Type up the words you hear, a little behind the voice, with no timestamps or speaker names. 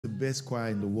the best choir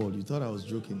in the world. You thought I was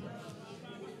joking.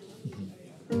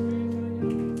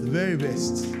 The very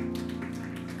best.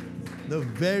 The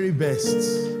very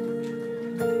best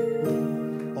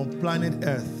on planet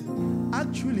Earth.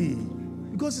 Actually,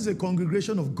 because it's a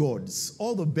congregation of gods,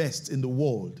 all the best in the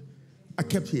world are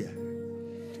kept here.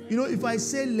 You know, if I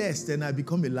say less, then I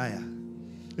become a liar.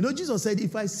 You know, Jesus said,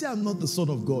 if I say I'm not the Son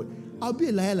of God, I'll be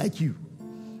a liar like you.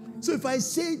 So if I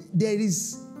say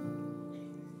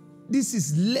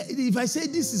if I say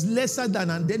this is lesser than,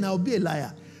 and then I'll be a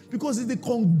liar. Because it's the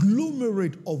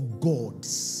conglomerate of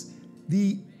gods,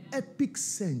 the epic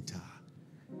center,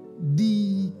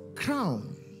 the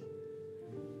crown,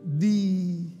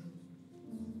 the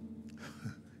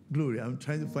glory, I'm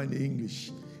trying to find the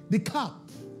English, the cap,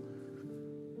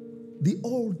 the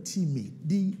ultimate,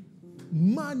 the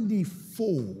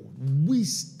manifold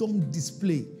wisdom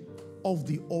display of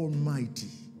the Almighty.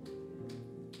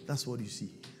 That's what you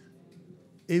see.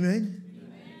 Amen? Amen.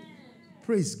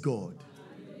 Praise God.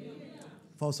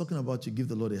 If I was talking about you, give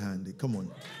the Lord a hand. Come on.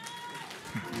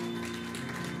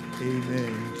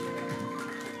 Amen.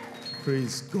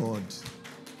 Praise God.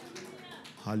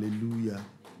 Hallelujah.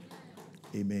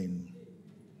 Amen.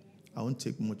 I won't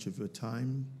take much of your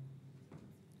time.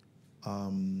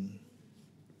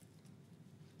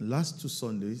 Last 2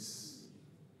 Sundays,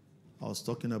 I was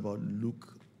talking about Luke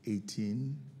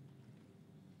 18.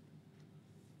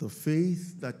 The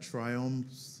faith that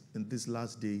triumphs in these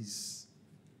last days.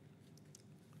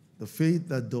 The faith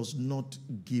that does not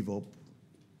give up.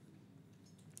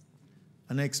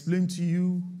 And I explained to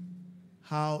you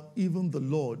how even the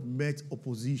Lord met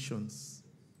oppositions.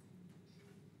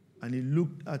 And he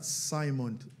looked at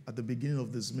Simon at the beginning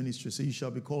of this ministry. So you shall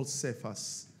be called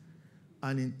Cephas.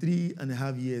 And in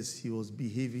 3.5 years, he was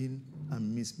behaving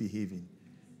and misbehaving.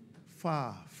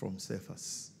 Far from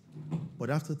Cephas. But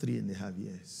after 3.5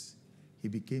 years, he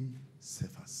became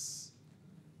Cephas.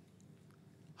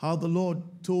 How the Lord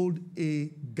told a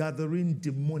gathering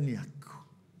demoniac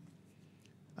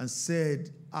and said,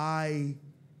 I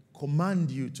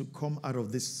command you to come out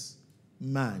of this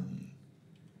man.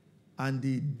 And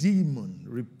the demon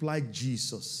replied,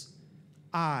 Jesus,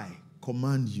 I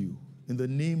command you in the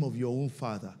name of your own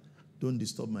Father, don't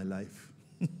disturb my life.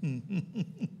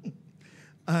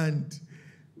 And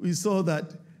we saw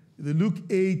that the Luke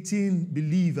 18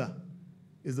 believer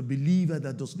is the believer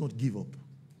that does not give up,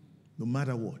 no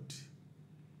matter what.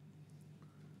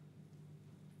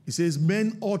 He says,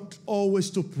 men ought always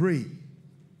to pray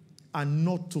and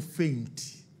not to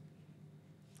faint.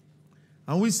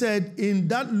 And we said in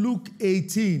that Luke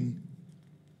 18,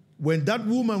 when that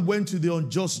woman went to the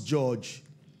unjust judge,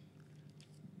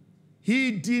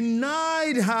 he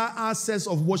denied her access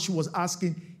of what she was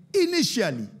asking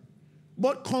initially,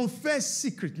 but confessed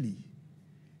secretly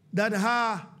that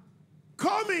her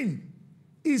coming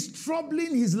is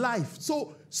troubling his life.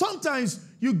 So sometimes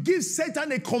you give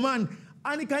Satan a command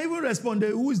and he can even respond,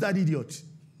 who is that idiot?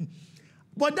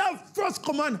 But that first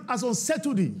command has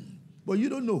unsettled him, but you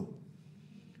don't know.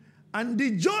 And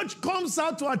the judge comes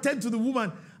out to attend to the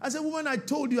woman. I said, woman, I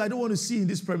told you I don't want to see you in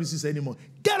these premises anymore.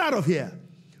 Get out of here.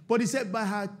 But he said, by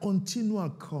her continual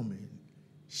coming,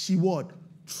 she what?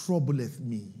 Troubleth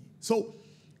me. So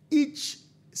each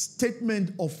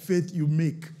statement of faith you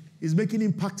make is making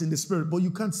impact in the spirit, but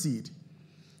you can't see it.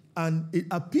 And it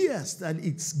appears that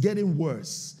it's getting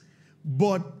worse.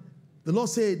 But the Lord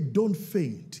said, don't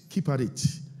faint. Keep at it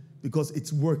because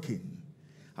it's working.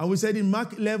 And we said in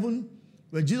Mark 11,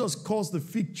 when Jesus caused the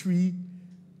fig tree,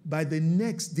 by the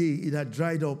next day it had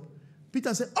dried up.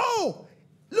 Peter said, oh,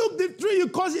 look, the tree you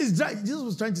caused is dry. Jesus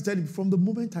was trying to tell him, from the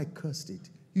moment I cursed it,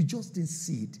 you just didn't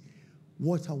see it.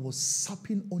 Water was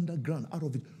sapping underground out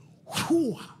of it.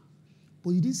 Whew. But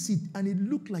you didn't see it, and it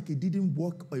looked like it didn't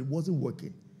work or it wasn't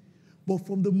working. But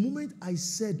from the moment I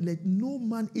said, let no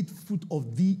man eat fruit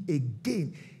of thee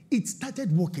again, it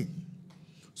started working.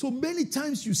 So many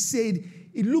times you said,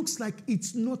 it looks like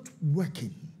it's not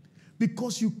working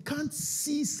because you can't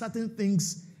see certain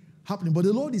things happening. But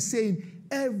the Lord is saying,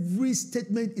 every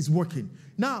statement is working.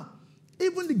 Now,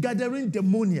 even the gathering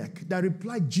demoniac that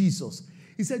replied Jesus,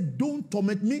 he said, don't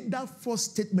torment me. That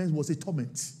first statement was a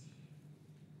torment.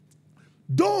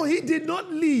 Though he did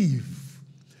not leave,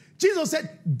 Jesus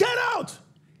said, get out.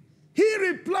 He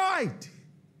replied,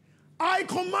 I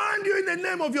command you in the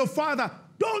name of your Father,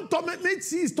 don't torment me.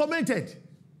 He is tormented.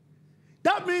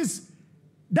 That means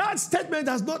that statement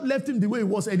has not left him the way he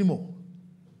was anymore.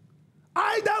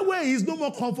 Either way, he's no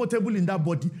more comfortable in that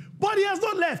body. But he has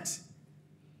not left.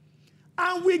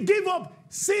 And we give up.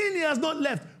 Sin, he has not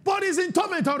left. But he's in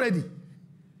torment already.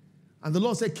 And the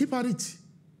Lord said, keep at it.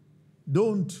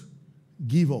 Don't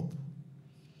give up.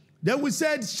 Then we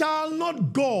said, shall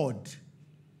not God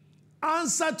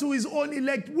answer to his own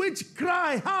elect, which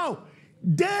cry, how?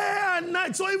 Day and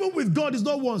night. So even with God, it's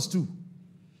not once too.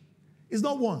 It's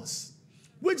not once.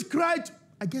 Which cried,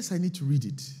 I guess I need to read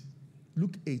it.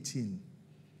 Luke 18.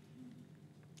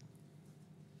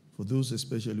 For those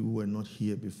especially who were not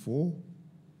here before,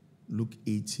 Luke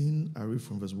 18, I read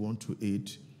from verse 1 to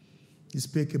 8. He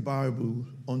spake a parable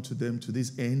unto them to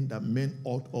this end, that men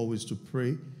ought always to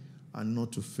pray and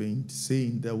not to faint,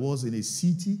 saying, there was in a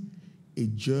city a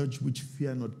judge which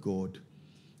feared not God,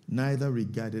 neither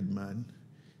regarded man.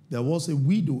 There was a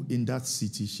widow in that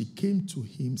city. She came to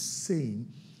him, saying,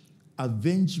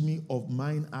 avenge me of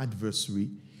mine adversary.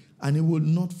 And he would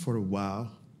not for a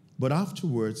while. But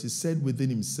afterwards he said within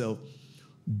himself,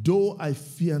 though I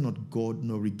fear not God,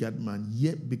 nor regard man,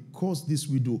 yet because this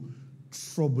widow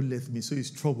troubleth me. So he's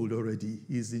troubled already.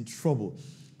 He's in trouble.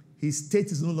 His state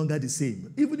is no longer the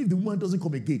same. Even if the woman doesn't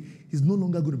come again, he's no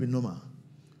longer going to be normal.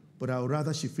 But I would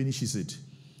rather she finishes it.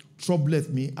 Troubleth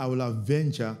me, I will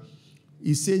avenge her.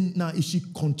 He's saying, now if she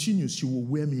continues, she will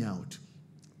wear me out.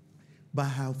 But I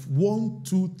have 1,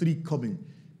 2, 3 coming.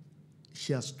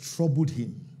 She has troubled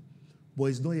him, but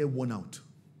he's not yet worn out.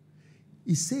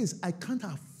 He says, I can't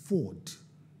afford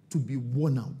to be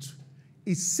worn out.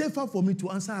 It's safer for me to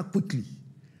answer her quickly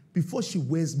before she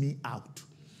wears me out.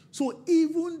 So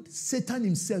even Satan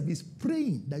himself is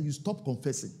praying that you stop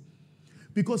confessing.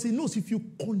 Because he knows if you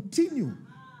continue,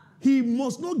 he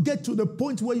must not get to the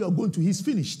point where you're going to, he's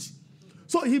finished.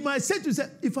 So he might say to himself,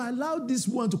 if I allow this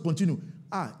one to continue,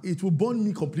 it will burn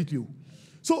me completely.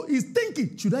 So he's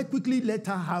thinking, should I quickly let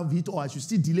her have it or I should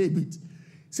still delay a bit? He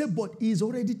said, but he's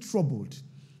already troubled.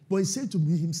 But he said to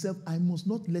me himself, I must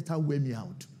not let her wear me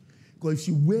out. Because if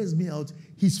she wears me out,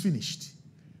 he's finished.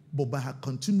 But by her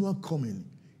continual coming,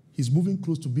 he's moving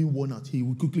close to being worn out. He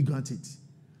will quickly grant it.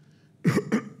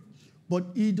 But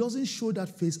he doesn't show that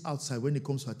face outside when it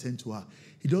comes to attend to her.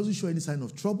 He doesn't show any sign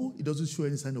of trouble. He doesn't show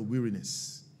any sign of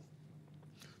weariness.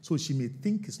 So she may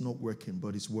think it's not working,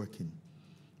 but it's working.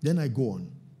 Then I go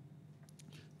on.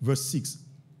 Verse 6.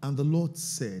 And the Lord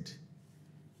said,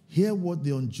 hear what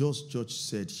the unjust judge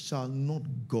said. Shall not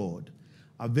God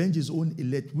avenge his own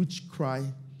elect, which cry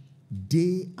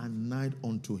day and night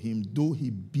unto him, though he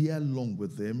bear long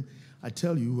with them? I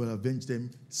tell you, he will avenge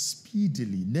them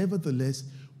speedily. Nevertheless,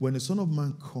 when the Son of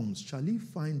Man comes, shall he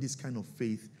find this kind of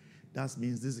faith? That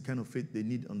means this is the kind of faith they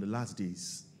need on the last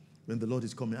days when the Lord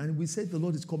is coming. And we said the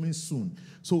Lord is coming soon.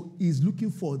 So he's looking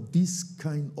for this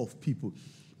kind of people.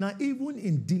 Now, even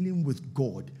in dealing with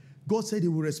God, God said he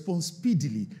will respond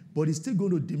speedily, but he's still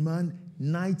going to demand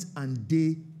night and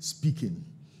day speaking,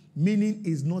 meaning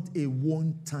it's not a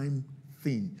one-time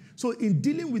thing. So in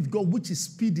dealing with God, which is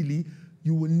speedily,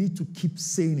 you will need to keep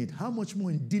saying it. How much more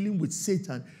in dealing with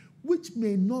Satan, which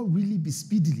may not really be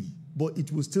speedily, but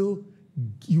it will still,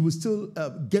 you will still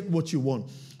get what you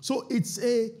want. So it's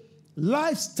a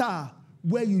lifestyle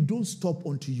where you don't stop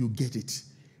until you get it.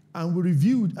 And we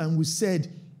reviewed and we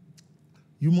said,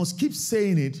 you must keep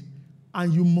saying it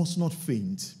and you must not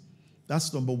faint.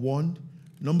 That's number one.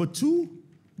 Number two,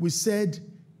 we said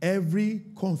every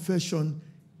confession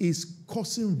is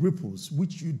causing ripples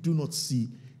which you do not see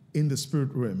in the spirit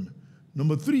realm.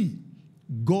 Number three,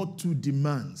 God too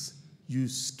demands you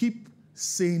keep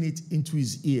saying it into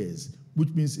his ears, which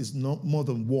means it's not more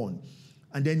than one.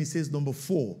 And then he says, number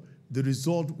four, the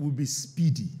result will be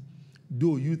speedy,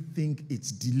 though you think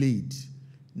it's delayed.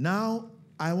 Now,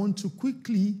 I want to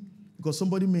quickly, because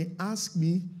somebody may ask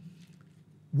me,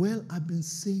 well, I've been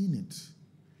saying it.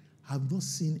 I've not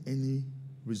seen any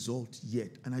result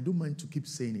yet, and I don't mind to keep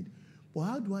saying it. But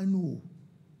how do I know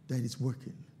that it's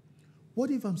working?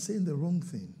 What if I'm saying the wrong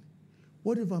thing?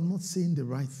 What if I'm not saying the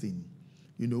right thing?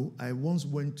 You know, I once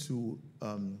went to,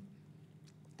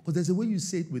 because there's a way you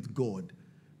say it with God.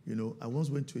 You know, I once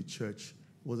went to a church.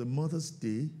 It was a Mother's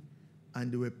Day,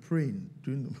 and they were praying.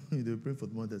 They were praying for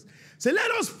the mothers. Say,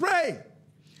 let us pray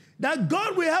that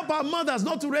God will help our mothers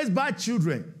not to raise bad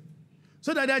children,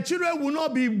 so that their children will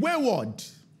not be wayward.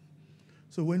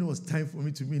 So when it was time for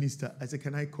me to minister, I said,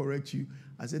 can I correct you?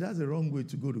 I said, that's the wrong way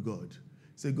to go to God.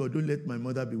 I said, God, don't let my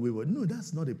mother be wayward. No,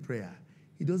 that's not a prayer.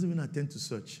 He doesn't even attend to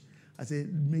such. I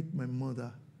said, make my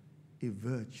mother a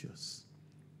virtuous,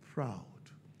 proud,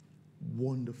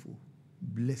 wonderful,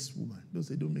 blessed woman. Don't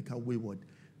say, don't make her wayward.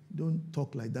 Don't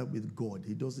talk like that with God.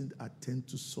 He doesn't attend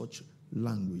to such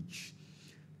language.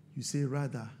 You say,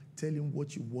 rather, tell him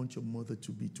what you want your mother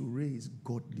to be, to raise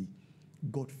godly,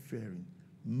 God-fearing,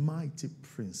 mighty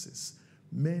princes,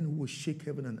 men who will shake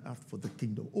heaven and earth for the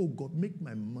kingdom. Oh, God, make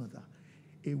my mother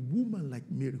a woman like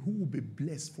Mary who will be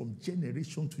blessed from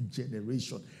generation to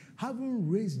generation, having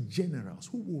raised generals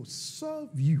who will serve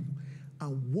you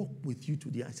and walk with you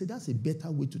today. I said, that's a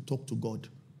better way to talk to God.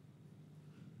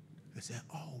 I said,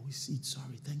 oh, we see it.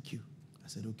 Sorry, thank you. I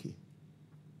said, okay.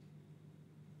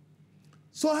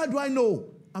 So how do I know?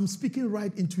 I'm speaking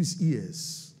right into his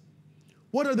ears.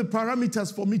 What are the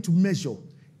parameters for me to measure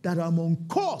that I'm on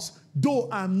course, though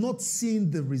I'm not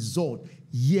seeing the result,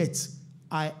 yet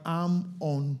I am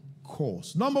on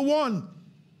course? Number one,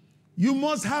 you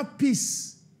must have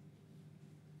peace.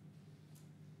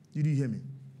 Did you hear me?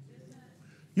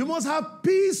 You must have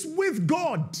peace with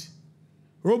God.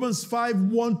 Romans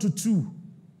 5:1-2.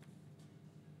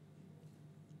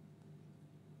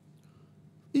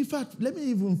 In fact, let me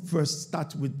even first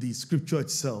start with the scripture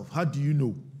itself. How do you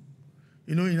know?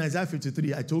 You know, in Isaiah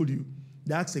 53, I told you,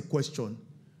 they asked a question,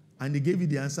 and they gave you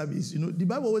the answer. You know, the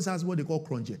Bible always has what they call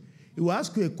cruncher. It will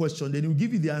ask you a question, then it will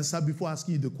give you the answer before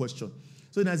asking you the question.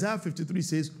 So in Isaiah 53, it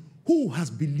says, who has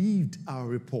believed our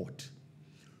report?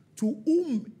 To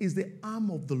whom is the arm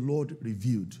of the Lord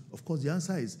revealed? Of course, the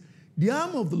answer is, the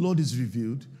arm of the Lord is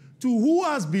revealed. To who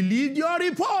has believed your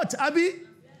report, Abby?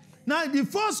 Now, the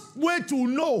first way to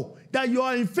know that you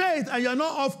are in faith and you're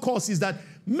not off course is that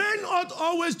men ought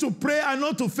always to pray and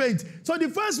not to faint. So the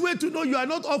first way to know you are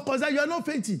not off course is that you are not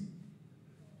fainting.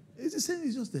 It's the same,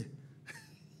 it's just there.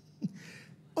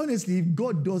 Honestly, if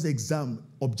God does exam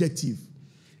objective,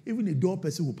 even a door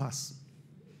person will pass.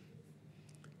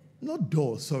 Not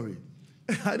door, sorry.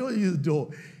 I don't use door.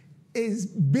 It's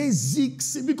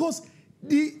basics, because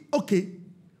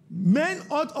men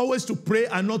ought always to pray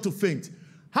and not to faint.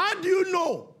 How do you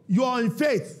know you are in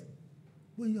faith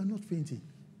when you are not fainting?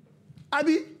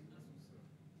 Abi?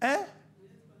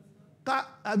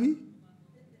 Abi?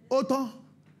 Oton?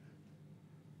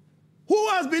 Who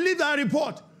has believed our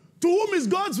report? To whom is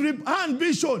God's hand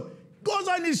being shown? God's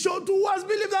hand is shown to who has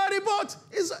believed our report.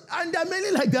 And there are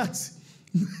many like that.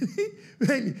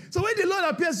 So when the Lord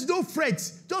appears, you don't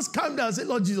fret. Just calm down. Say,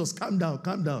 Lord Jesus, calm down,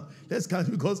 calm down. Let's calm,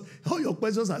 because all your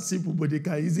questions are simple, but they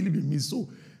can easily be missed. So,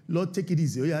 Lord, take it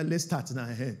easy. Oh, yeah, let's start now.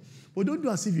 But don't do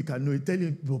as if you can know it. Tell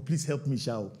him, oh, please help me,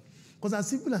 shall. Because as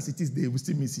simple as it is, they will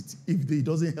still miss it if it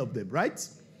doesn't help them, right?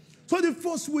 So the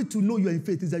first way to know you're in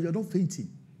faith is that you're not fainting.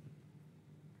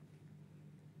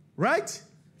 Right?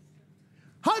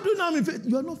 How do you know I'm in faith?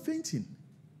 You are not fainting.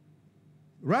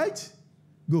 Right?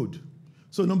 Good.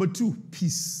 So number 2,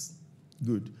 peace.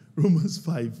 Good. Romans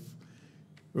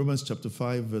chapter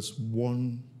 5, verse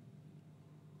 1-2.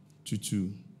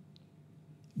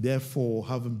 Therefore,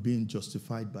 having been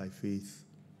justified by faith,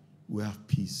 we have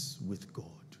peace with God.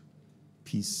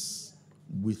 Peace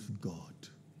with God.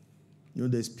 You know,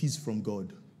 there's peace from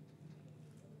God.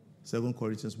 2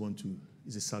 Corinthians 1:2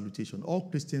 is a salutation. All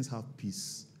Christians have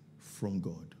peace from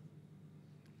God.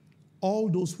 All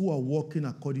those who are walking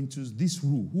according to this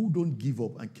rule, who don't give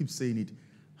up and keep saying it,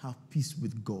 have peace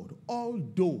with God. All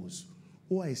those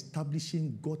who are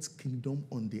establishing God's kingdom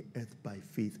on the earth by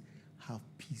faith have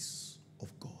peace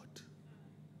of God.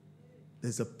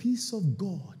 There's a peace of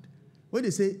God. When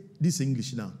they say this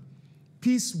English now,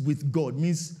 peace with God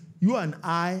means you and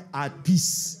I are at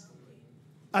peace.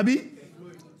 Abi,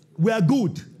 we are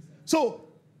good. So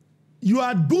you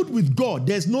are good with God.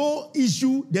 There's no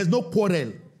issue. There's no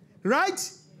quarrel.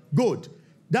 Right? Good.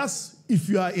 That's if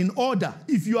you are in order.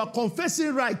 If you are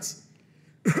confessing right,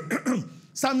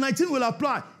 Psalm 19 will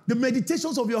apply. The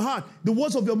meditations of your heart, the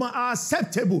words of your mouth are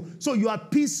acceptable. So you are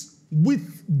at peace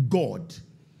with God.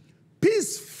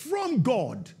 Peace from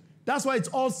God. That's why it's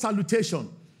all salutation.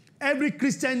 Every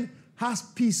Christian has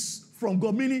peace from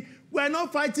God. Meaning, we're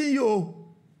not fighting you.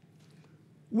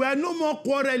 We're no more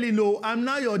quarreling. No, I'm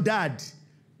now your dad.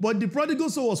 But the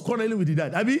prodigal son was quarreling with the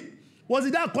dad. I mean, was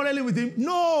the dad quarreling with him?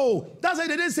 No. That's why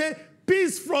they didn't say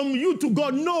peace from you to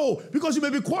God. No. Because you may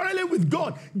be quarreling with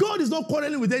God. God is not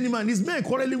quarreling with any man. It's men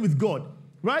quarreling with God.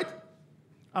 Right?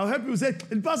 I'll help you say,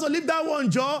 Pastor, leave that one,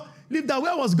 Joe. Leave that.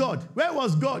 Where was God? Where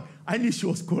was God? I knew she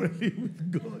was quarreling with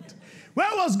God.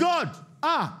 Where was God?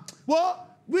 Well,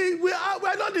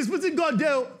 we're not disputing God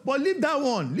there, but leave that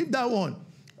one. Leave that one.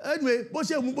 Anyway,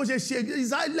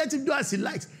 let him do as he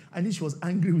likes. I knew she was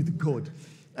angry with God.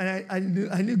 And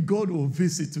I knew God will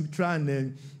visit to try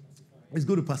and he's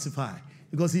going to pacify.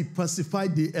 Because he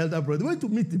pacified the elder brother. They went to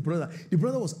meet the brother. The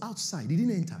brother was outside. He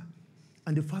didn't enter.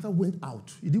 And the father went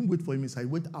out. He didn't wait for him inside. He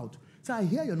went out. Said, I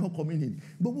hear you're not coming in.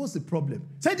 But what's the problem?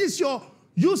 Said, this your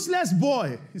useless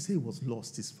boy. He said he was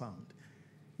lost. He's found.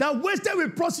 That wasted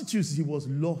with prostitutes. He was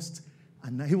lost.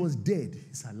 And now he was dead.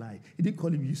 He's alive. He didn't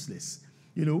call him useless.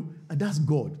 You know, and that's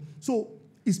God. So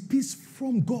it's peace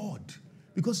from God.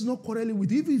 Because it's not quarreling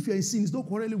with you. Even if you're in sin, it's not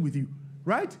quarreling with you.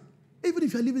 Right? Even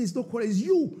if you're living, it's not quarreling. It's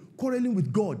you quarreling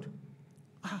with God.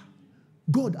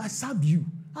 God, I served you.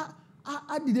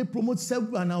 How did they promote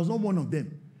self and I was not one of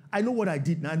them? I know what I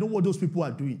did. Now I know what those people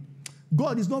are doing.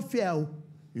 God is not fair.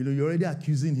 You're already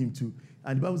accusing him too.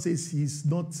 And the Bible says he's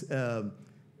not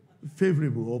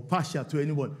favorable or partial to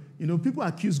anyone. People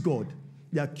accuse God.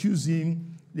 They accuse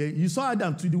him. You saw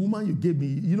Adam to the woman you gave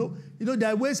me. There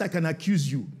are ways I can accuse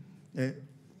you.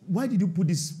 Why did you put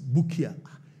this book here?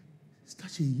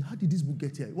 How did this book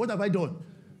get here? What have I done?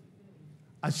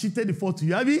 I shifted the fault to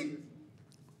you. Have you?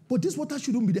 But this water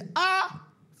shouldn't be there.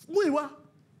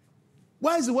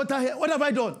 Why is the water here? What have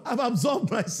I done? I've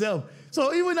absorbed myself.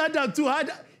 So even Adam too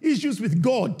had issues with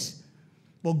God.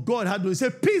 But God had to say,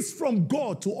 peace from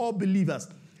God to all believers.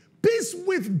 Peace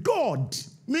with God.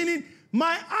 Meaning,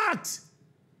 my act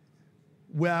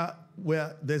where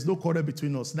there's no quarrel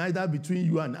between us, neither between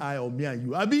you and I or me and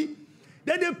you. Abi?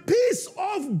 Then the peace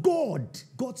of God,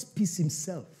 God's peace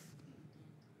himself,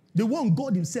 the one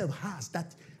God himself has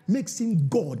that makes him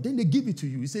God. Then they give it to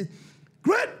you. He says,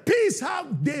 great peace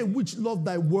have they which love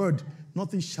thy word.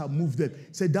 Nothing shall move them.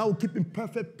 He said, thou will keep in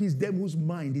perfect peace them whose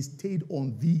mind is stayed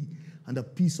on thee. And the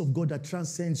peace of God that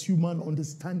transcends human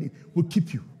understanding will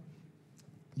keep you.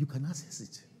 You can access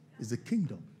it. It's the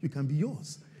kingdom. You can be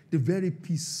yours. The very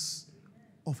peace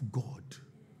of God.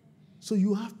 So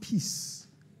you have peace.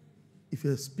 If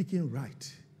you're speaking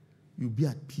right, you'll be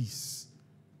at peace.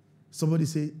 Somebody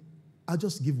say, I'll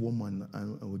just give one man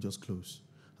and we'll just close.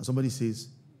 And somebody says,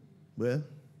 well,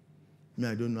 me,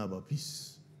 I don't know about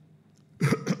peace.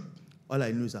 All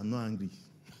I know is I'm not angry.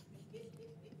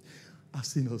 I've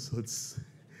seen all sorts.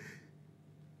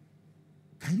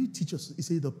 Can you teach us? He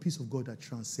says the peace of God that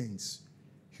transcends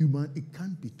human. It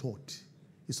can't be taught.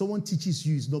 If someone teaches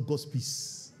you, it's not God's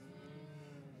peace.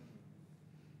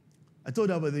 I told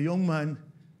you about the young man.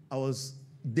 I was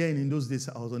then in those days.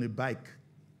 I was on a bike.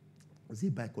 Was it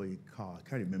a bike or a car? I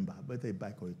can't remember. Whether a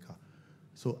bike or a car.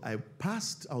 So I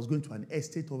was going to an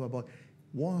estate of about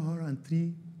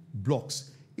 103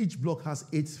 blocks. Each block has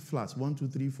 8 flats. 1, 2,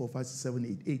 3, 4, 5, 6,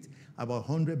 7, 8, 8. About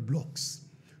 100 blocks.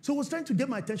 So he was trying to get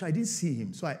my attention. I didn't see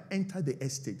him. So I entered the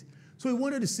estate. So he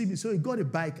wanted to see me. So he got a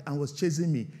bike and was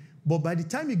chasing me. But by the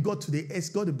time he got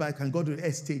the bike and got to the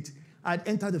estate, I'd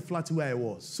entered the flat where I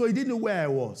was. So he didn't know where I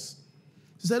was.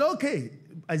 He said, okay.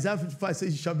 Isaiah 55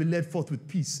 says, you shall be led forth with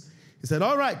peace. He said,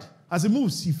 all right. As he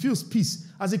moves, he feels peace.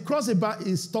 As he crosses the bar,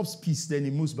 he stops peace. Then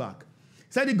he moves back.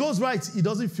 He said he goes right, he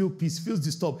doesn't feel peace, feels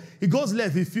disturbed. He goes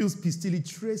left, he feels peace till he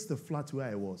traced the flat where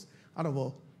I was.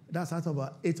 That's out of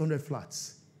about 800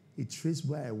 flats. He traced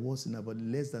where I was in about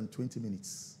less than 20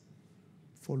 minutes.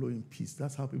 Following peace.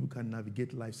 That's how people can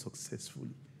navigate life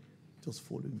successfully. Just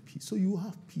following peace. So you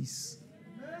have peace.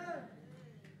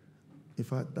 In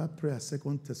fact, that prayer,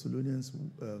 2 Thessalonians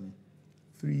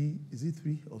 3, is it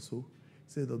 3 or so?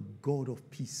 It says the God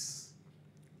of peace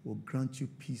will grant you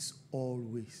peace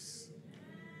always,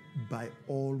 by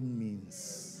all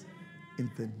means, in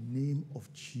the name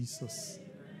of Jesus.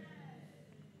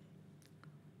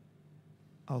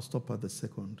 I'll stop at the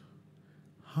second.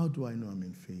 How do I know I'm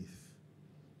in faith?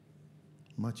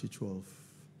 Matthew 12.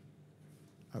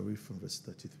 I read from verse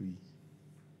 33.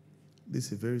 This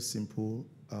is a very simple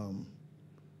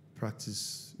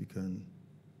practice. You can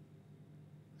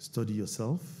study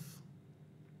yourself.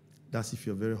 That's if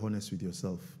you're very honest with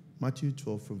yourself. Matthew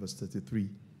 12 from verse 33.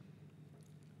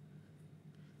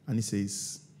 And he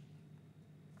says,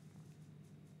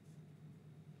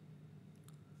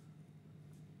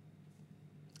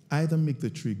 either make the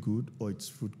tree good or its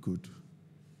fruit good,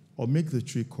 or make the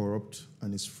tree corrupt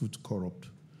and its fruit corrupt.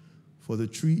 For the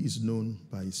tree is known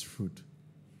by its fruit.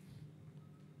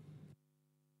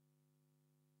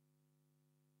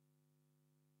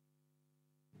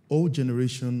 O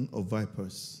generation of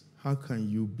vipers, how can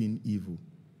you, being evil,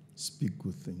 speak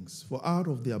good things? For out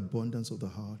of the abundance of the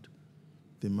heart,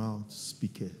 the mouth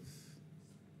speaketh.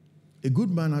 A good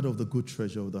man out of the good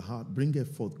treasure of the heart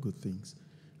bringeth forth good things,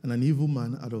 and an evil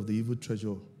man out of the evil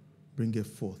treasure bringeth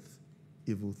forth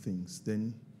evil things.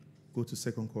 Then go to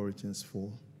 2 Corinthians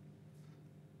 4.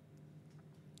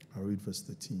 I'll read verse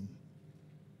 13.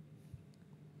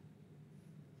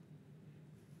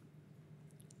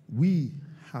 We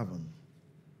having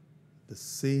the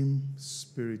same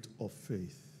spirit of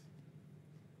faith,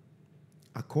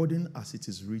 according as it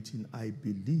is written, I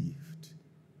believed,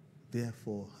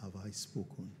 therefore have I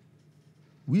spoken.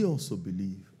 We also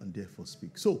believe and therefore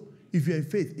speak. So, if you're in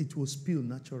faith, it will spill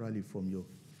naturally from your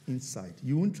inside.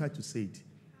 You won't try to say it.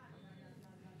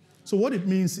 So what it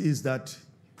means is that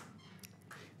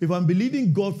if I'm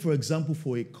believing God, for example,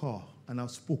 for a car, and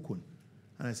I've spoken,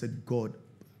 And I said, God,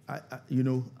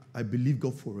 I believe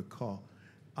God for a car.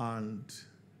 And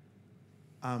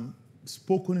I'm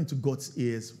spoken into God's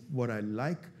ears what I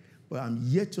like, but I'm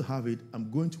yet to have it. I'm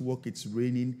going to work. It's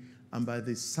raining. I'm by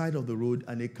the side of the road,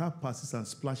 and a car passes and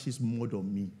splashes mud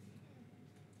on me.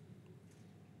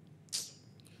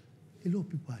 A lot of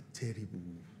people are terrible.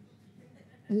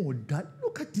 Oh, Dad,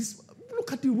 look at this.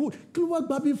 Look at the road.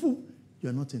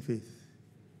 You're not in faith.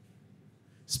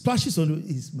 Splashes on you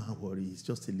is my worry. It's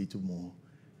just a little more.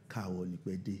 You are in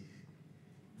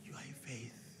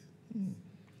faith.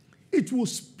 It will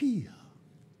spill.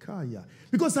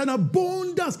 Because an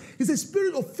abundance is a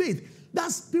spirit of faith.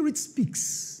 That spirit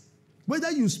speaks.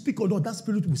 Whether you speak or not, that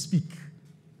spirit will speak.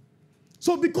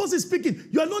 So because it's speaking,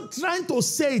 you are not trying to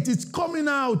say it. It's coming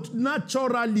out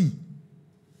naturally.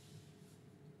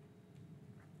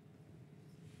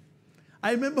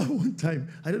 I remember one time,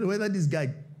 I don't know whether this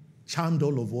guy charmed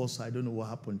all of us. I don't know what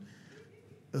happened.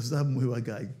 There's that Mwewa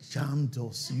guy charmed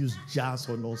us, used jazz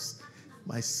on us.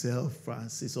 Myself,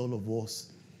 Francis, all of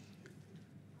us.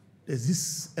 There's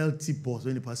this LT boss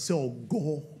when he passes, say,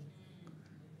 Ogo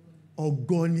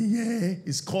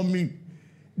is coming.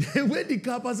 Then when the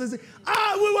car passes, say,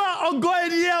 we were Ogo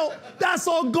in here. That's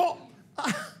Ogo.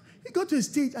 He got to a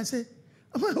stage. I said,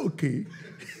 am I okay?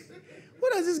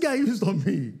 What has this guy used on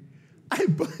me? I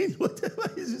bind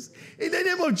whatever he's used. In the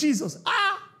name of Jesus.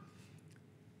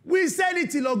 We said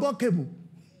it till Ogo came.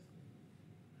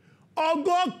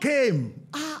 Ogo came.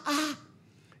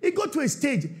 He got to a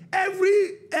stage.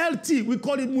 Every LT, we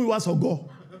call it Muiwas Ogo.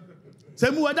 Say,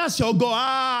 Muiwa, that's your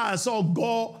Ogo. It's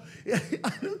Ogo.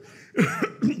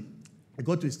 I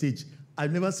got to a stage.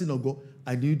 I've never seen Ogo.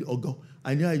 I knew Ogo.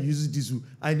 I knew how to use this.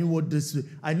 I knew what this.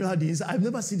 I know how the inside. I've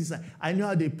never seen this. I know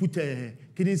how they put a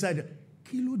kid inside.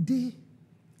 Kayode.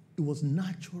 It was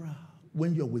natural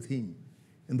when you're with him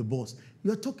and the boss.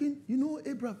 You're talking,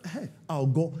 Abraham. Hey, I'll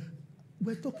go.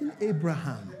 We're talking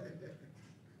Abraham.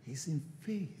 He's in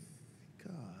faith.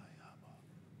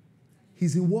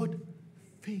 He's in what?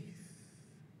 Faith.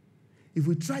 If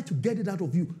we try to get it out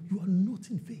of you, you are not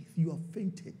in faith. You are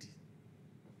fainted.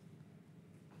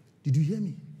 Did you hear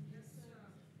me? Yes, sir.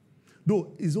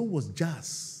 Though his own was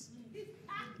jazz.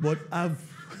 But I've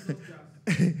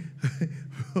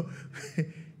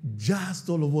jazzed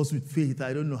all of us with faith.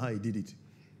 I don't know how he did it.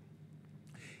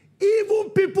 Even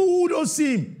people who don't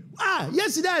see him.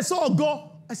 Yesterday I saw a God.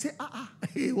 I said,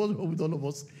 he was wrong with all of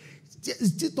us.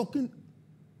 Still talking.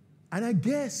 And I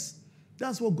guess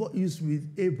that's what God used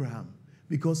with Abraham.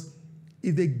 Because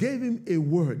if they gave him a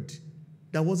word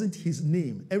that wasn't his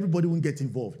name, everybody wouldn't get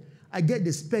involved. I get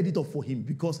they sped it up for him.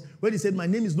 Because when he said, my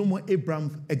name is no more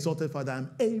Abraham, exalted father,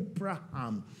 I'm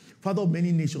Abraham, father of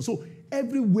many nations. So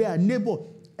everywhere, neighbor,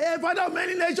 hey, father of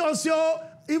many nations,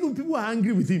 even people are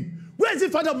angry with him. Where's the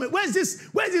father of many? Where's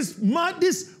this man,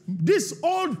 this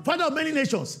old father of many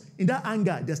nations? In that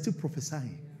anger, they're still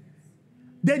prophesying.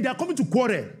 Then they're coming to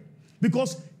quarrel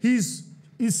because his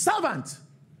servant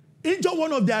injured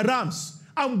one of their rams.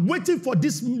 I'm waiting for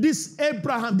this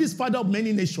Abraham, this father of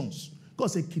many nations. God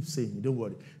said, keep saying it, don't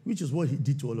worry. Which is what he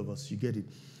did to all of us. You get it?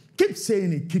 Keep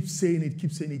saying it, keep saying it,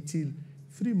 keep saying it till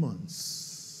 3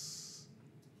 months.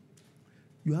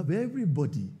 You have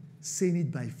everybody saying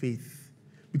it by faith.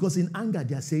 Because in anger,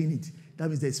 they are saying it. That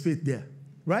means there's faith there.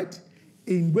 Right?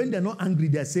 When they're not angry,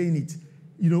 they're saying it.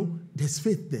 There's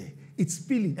faith there. It's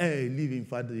spilling. Hey, living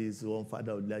father is one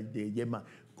father of like the Yema.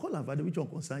 Call him father, which one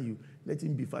concern you? Let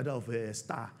him be father of a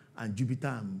star and Jupiter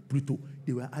and Pluto.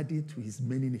 They were added to his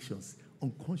many nations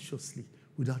unconsciously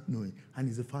without knowing. And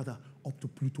he's the father up to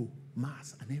Pluto,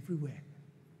 Mars, and everywhere.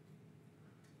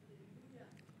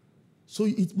 So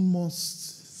it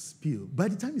must spill. By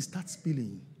the time it starts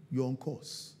spilling, you're on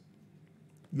course.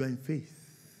 You are in faith.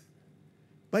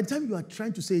 By the time you are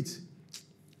trying to say it,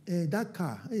 that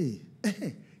car,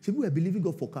 we are believing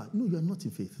God for car. No, you are not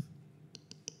in faith.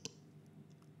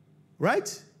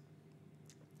 Right?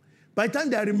 By the time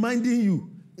they are reminding you,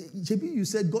 you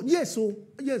said God, yes,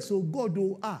 God,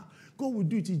 God will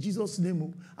do it in Jesus'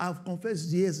 name. I've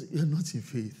confessed, yes, you're not in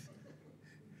faith.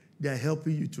 They are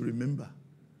helping you to remember.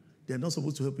 They're not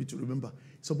supposed to help you to remember.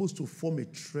 It's supposed to form a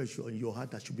treasure in your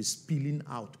heart that should be spilling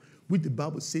out. Which the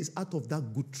Bible says, out of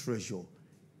that good treasure,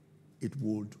 it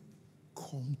would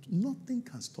come. Nothing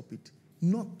can stop it.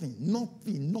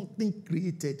 Nothing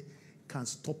created can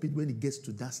stop it when it gets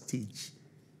to that stage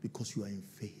because you are in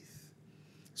faith.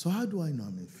 So how do I know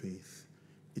I'm in faith?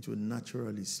 It will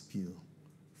naturally spill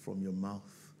from your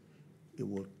mouth. It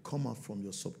will come out from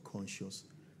your subconscious.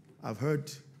 I've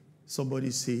heard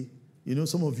somebody say,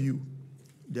 some of you,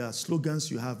 there are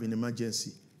slogans you have in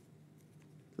emergency.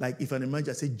 Like if an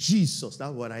emergency, I say, Jesus,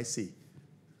 that's what I say.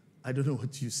 I don't know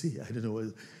what you say. I don't know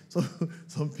what.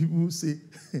 Some people say,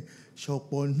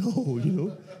 Shopono, you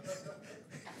know.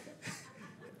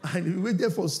 And you wake there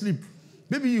from sleep.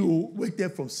 Maybe you wake there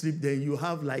from sleep, then you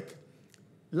have like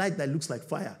light that looks like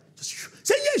fire. Just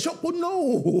say, yeah,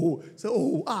 Shopono. Say,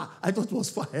 I thought it was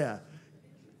fire.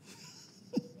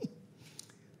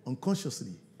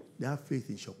 Unconsciously, they have faith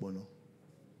in Shopono.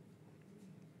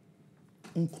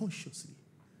 Unconsciously.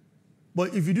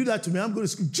 But if you do that to me, I'm going to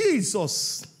scream,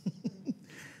 Jesus.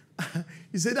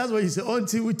 You say that's what you say.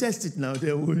 Until we test it now,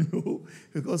 they will know.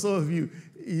 Because some of you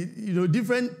know,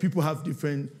 different people have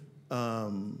different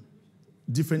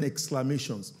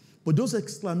exclamations. But those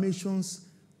exclamations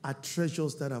are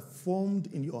treasures that are formed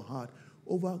in your heart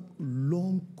over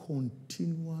long,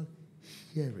 continual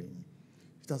hearing.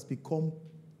 It has become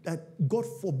that, God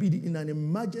forbid, in an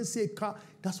emergency car,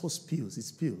 that's what spills. It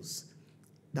spills.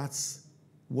 That's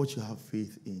what you have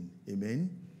faith in. Amen?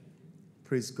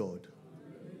 Praise God.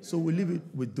 So we leave it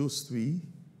with those three,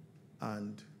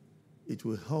 and it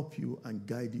will help you and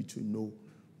guide you to know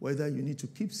whether you need to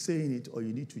keep saying it or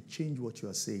you need to change what you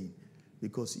are saying.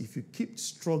 Because if you keep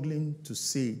struggling to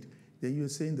say it, then you're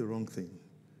saying the wrong thing.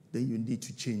 Then you need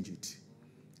to change it.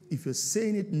 If you're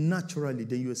saying it naturally,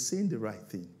 then you're saying the right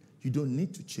thing. You don't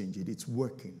need to change it. It's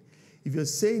working. If you're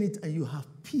saying it and you have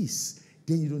peace,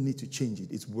 then you don't need to change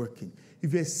it. It's working.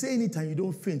 If you're saying it and you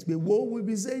don't faint, but what we'll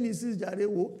be saying is this,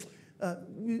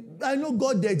 I know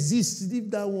God exists. Leave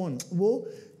that one. Well,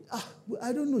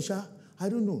 I don't know, Sha. I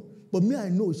don't know. But me, I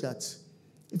know that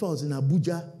if I was in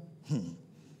Abuja,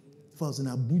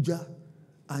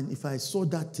 and if I saw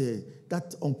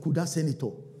that uncle, that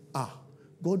senator,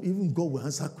 God will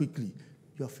answer quickly.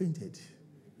 You have fainted.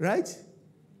 Right?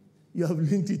 You have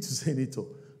linked it to senator.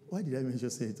 Why did I mention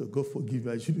senator? God forgive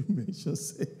me. I shouldn't mention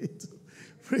senator.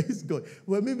 Praise God.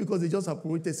 Well, maybe because they just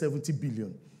appropriated 70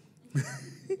 billion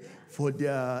for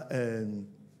their,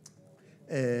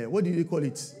 what do they call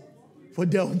it? For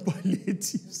their own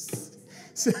palliatives.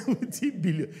 70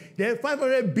 billion. They have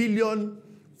 500 billion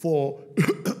for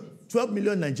 12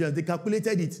 million Nigerians. They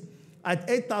calculated it at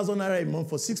 8,000 naira a month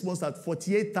for 6 months at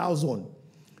 48,000.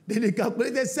 Then they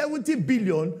calculated 70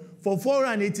 billion for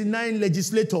 489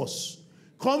 legislators.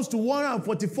 Comes to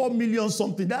 144 million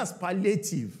something. That's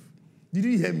palliative. Did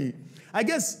you hear me? I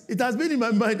guess it has been in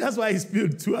my mind. That's why I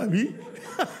spilled too, Abby.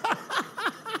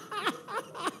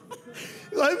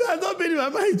 If it has not been in my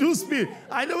mind, do spill.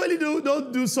 I normally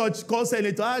don't do such call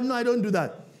senator. No, I don't do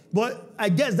that. But I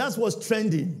guess that's what's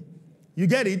trending. You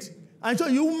get it? And so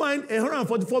you mind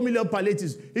 144 million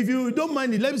palliatives. If you don't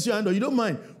mind it, let me see your hand. Or you don't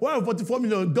mind 144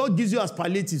 million, God gives you as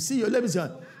palliatives. See, let me see your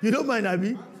hand. You don't mind,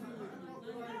 Abby?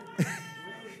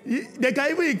 They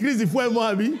can even increase the fuel more,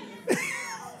 Abby.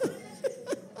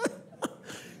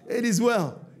 It is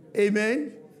well.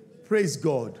 Amen. Praise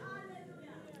God.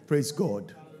 Praise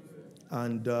God.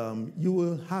 And you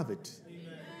will have it.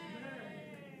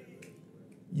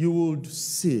 You will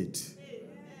see it.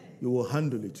 You will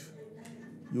handle it.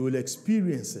 You will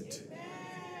experience it.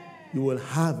 You will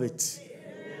have it.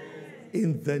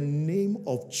 In the name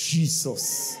of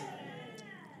Jesus.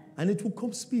 And it will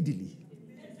come speedily.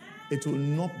 It will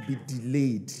not be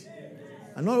delayed.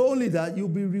 And not only that, you'll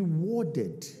be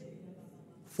rewarded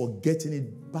for getting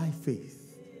it by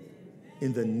faith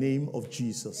in the name of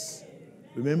Jesus.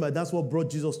 Remember, that's what brought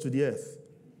Jesus to the earth.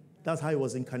 That's how he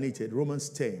was incarnated. Romans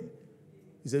 10.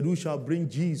 He said, who shall bring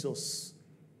Jesus?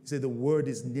 He said, the word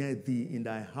is near thee in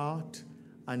thy heart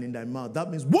and in thy mouth. That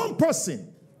means one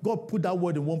person. God put that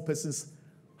word in one person's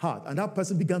heart. And that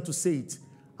person began to say it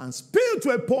and spilled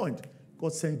to a point.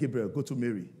 God sent Gabriel, go to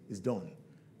Mary. It's done.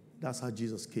 That's how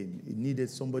Jesus came. He needed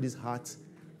somebody's heart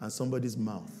and somebody's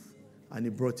mouth. And he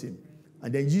brought him.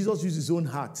 And then Jesus used his own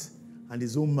heart and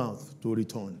his own mouth to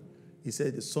return. He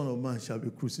said, the Son of Man shall be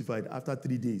crucified. After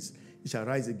 3 days, he shall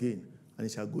rise again, and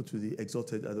he shall go to the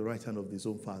exalted at the right hand of his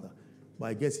own Father. But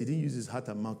I guess he didn't use his heart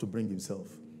and mouth to bring himself.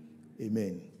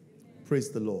 Amen. Praise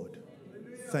the Lord.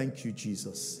 Thank you,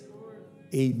 Jesus.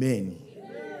 Amen.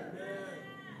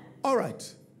 All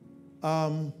right.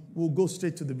 We'll go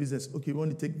straight to the business. Okay, we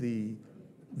want to take the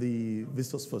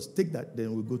visitors first. Take that,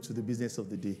 then we'll go to the business of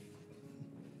the day.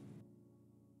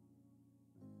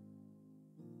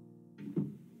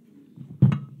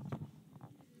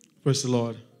 Praise the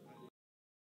Lord.